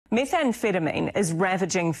Methamphetamine is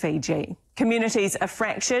ravaging Fiji. Communities are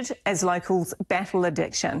fractured as locals battle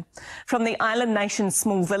addiction. From the island nation's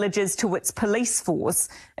small villages to its police force,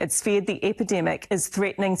 it's feared the epidemic is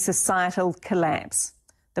threatening societal collapse.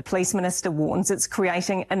 The police minister warns it's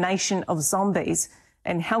creating a nation of zombies,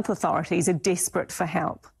 and health authorities are desperate for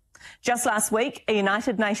help. Just last week, a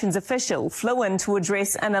United Nations official flew in to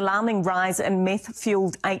address an alarming rise in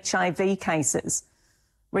meth-fuelled HIV cases.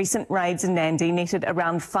 Recent raids in Nandi netted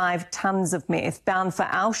around 5 tonnes of meth bound for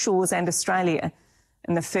our shores and Australia.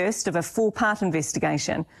 In the first of a 4-part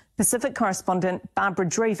investigation, Pacific correspondent Barbara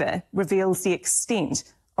Dreaver reveals the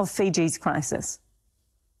extent of Fiji's crisis.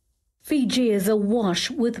 Fiji is awash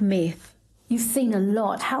with meth. You've seen a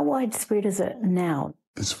lot. How widespread is it now?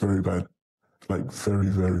 It's very bad, like very,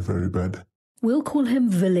 very, very bad. We'll call him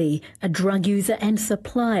Vili, a drug user and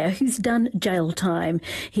supplier who's done jail time.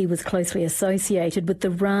 He was closely associated with the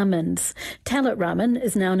Rahmans. Talit Rahman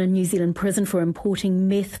is now in a New Zealand prison for importing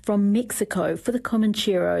meth from Mexico for the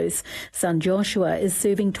Comancheros. Son Joshua is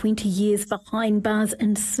serving 20 years behind bars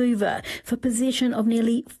in Suva for possession of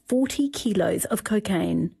nearly 40 kilos of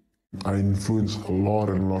cocaine. I influence a lot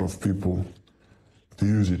of people to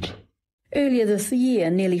use it. Earlier this year,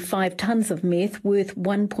 nearly 5 tonnes of meth worth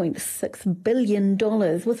 $1.6 billion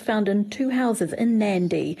was found in 2 houses in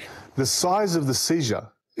Nandi. The size of the seizure,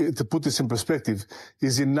 to put this in perspective,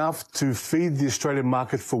 is enough to feed the Australian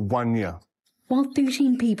market for 1 year. While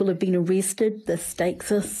 13 people have been arrested, the stakes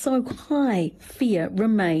are so high, fear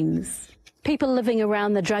remains. People living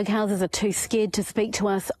around the drug houses are too scared to speak to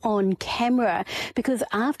us on camera because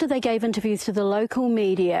after they gave interviews to the local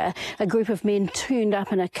media, a group of men turned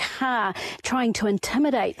up in a car trying to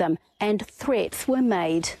intimidate them and threats were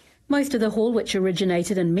made. Most of the haul, which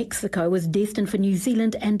originated in Mexico, was destined for New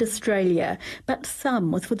Zealand and Australia, but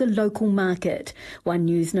some was for the local market.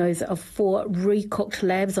 1News knows of 4 recooked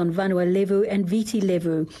labs on 1Levu and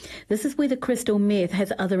Viti-Levu. This is where the crystal meth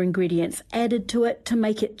has other ingredients added to it to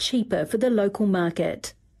make it cheaper for the local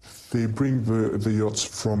market. They bring the yachts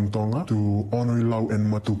from Tonga to 𝐅𝐈𝐉𝐈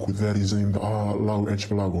and Matuku, that is in the Lau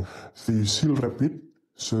archipelago. They seal wrap it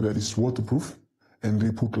so that it's waterproof, and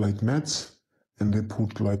they put like nets, and they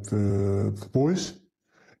put like the buoys,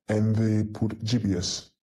 and they put GPS,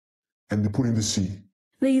 and they put in the sea.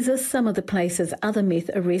 These are some of the places other meth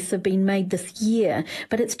arrests have been made this year,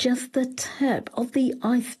 but it's just the tip of the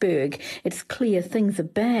iceberg. It's clear things are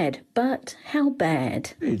bad, but how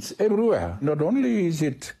bad? It's everywhere. Not only is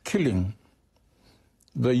it killing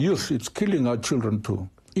the youth, it's killing our children too.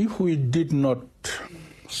 If we did not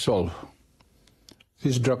solve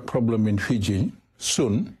this drug problem in Fiji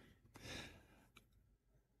soon,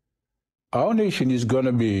 our nation is going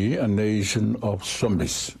to be a nation of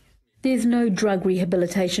zombies. There's no drug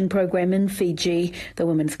rehabilitation program in Fiji. The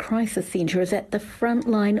Women's Crisis Centre is at the front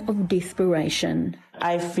line of desperation.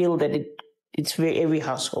 I feel that it's for every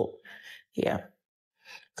household, yeah.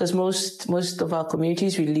 Because most of our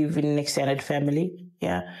communities, we live in an extended family,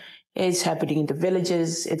 yeah. It's happening in the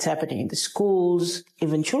villages, it's happening in the schools,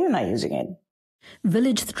 even children are using it.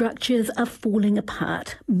 Village structures are falling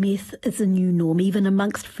apart. Meth is a new norm, even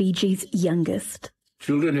amongst Fiji's youngest.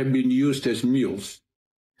 Children have been used as mules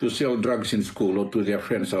to sell drugs in school or to their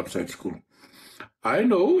friends outside school. I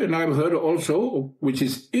know, and I've heard also, which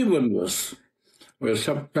is even worse, where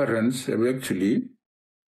some parents have actually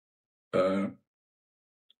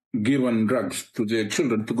given drugs to their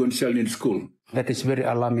children to go and sell in school. That is very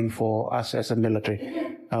alarming for us as a military.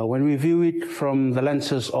 When we view it from the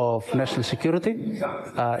lenses of national security,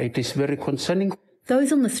 it is very concerning.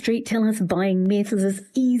 Those on the street tell us buying meth is as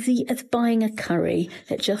easy as buying a curry.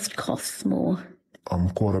 It just costs more.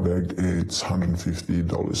 Quarter bag, it's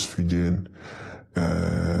 $150 Fijian,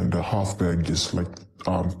 and a half bag is like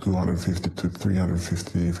 250 to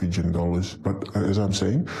 350 Fijian dollars. But as I'm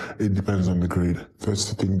saying, it depends on the grade. That's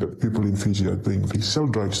the thing that people in Fiji are doing. They sell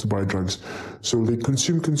drugs to buy drugs. So they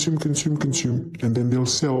consume, and then they'll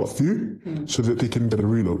sell a few so that they can get a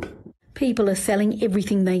reload. People are selling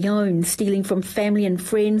everything they own, stealing from family and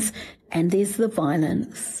friends, and there's the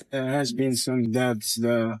violence. There has been some deaths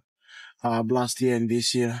last year and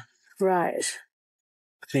this year. Right.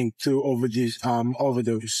 I think 2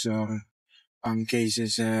 overdose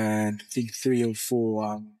cases, and I think 3 or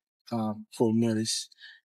 4 murders.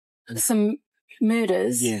 Some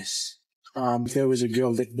murders? Yes. There was a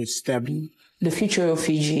girl that was stabbed. The future of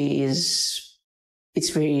Fiji it's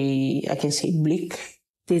very, I can say, bleak.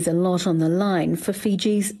 There's a lot on the line for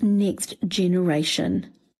Fiji's next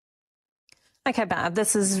generation. OK, Barb,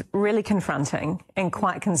 this is really confronting and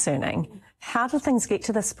quite concerning. How did things get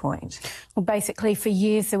to this point? Well, basically, for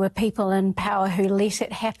years there were people in power who let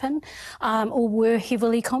it happen or were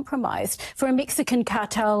heavily compromised. For a Mexican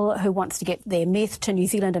cartel who wants to get their meth to New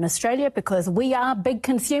Zealand and Australia because we are big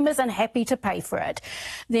consumers and happy to pay for it,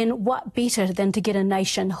 then what better than to get a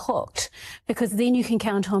nation hooked? Because then you can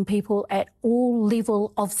count on people at all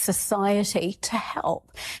level of society to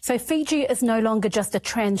help. So Fiji is no longer just a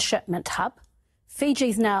transshipment hub.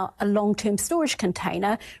 Fiji's now a long-term storage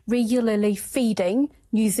container, regularly feeding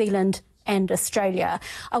New Zealand and Australia.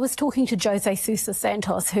 I was talking to Jose Sousa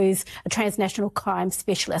Santos, who's a transnational crime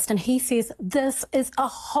specialist, and he says this is a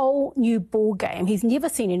whole new ball game. He's never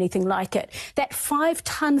seen anything like it. That 5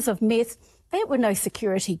 tons of meth, there were no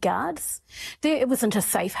security guards. It wasn't a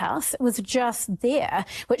safe house. It was just there,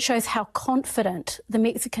 which shows how confident the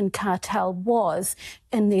Mexican cartel was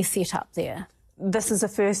in their setup there. This is the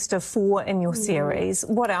first of 4 in your series.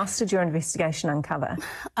 What else did your investigation uncover?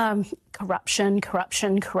 Corruption,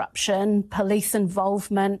 police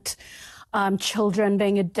involvement, children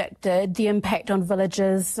being addicted, the impact on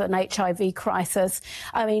villages, an HIV crisis.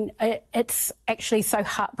 I mean, it's actually so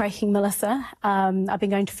heartbreaking, Melissa. I've been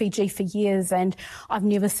going to Fiji for years and I've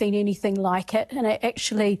never seen anything like it. And it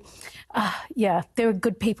actually, there are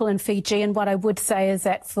good people in Fiji. And what I would say is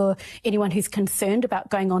that for anyone who's concerned about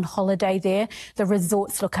going on holiday there, the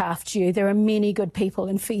resorts look after you. There are many good people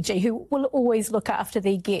in Fiji who will always look after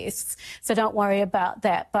their guests. So don't worry about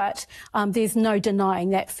that. But there's no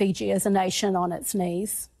denying that Fiji is a nation on its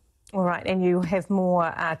knees. All right, and you have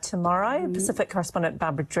more tomorrow. Pacific correspondent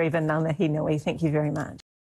Barbara Dreaver, ngā mihi nui. Thank you very much.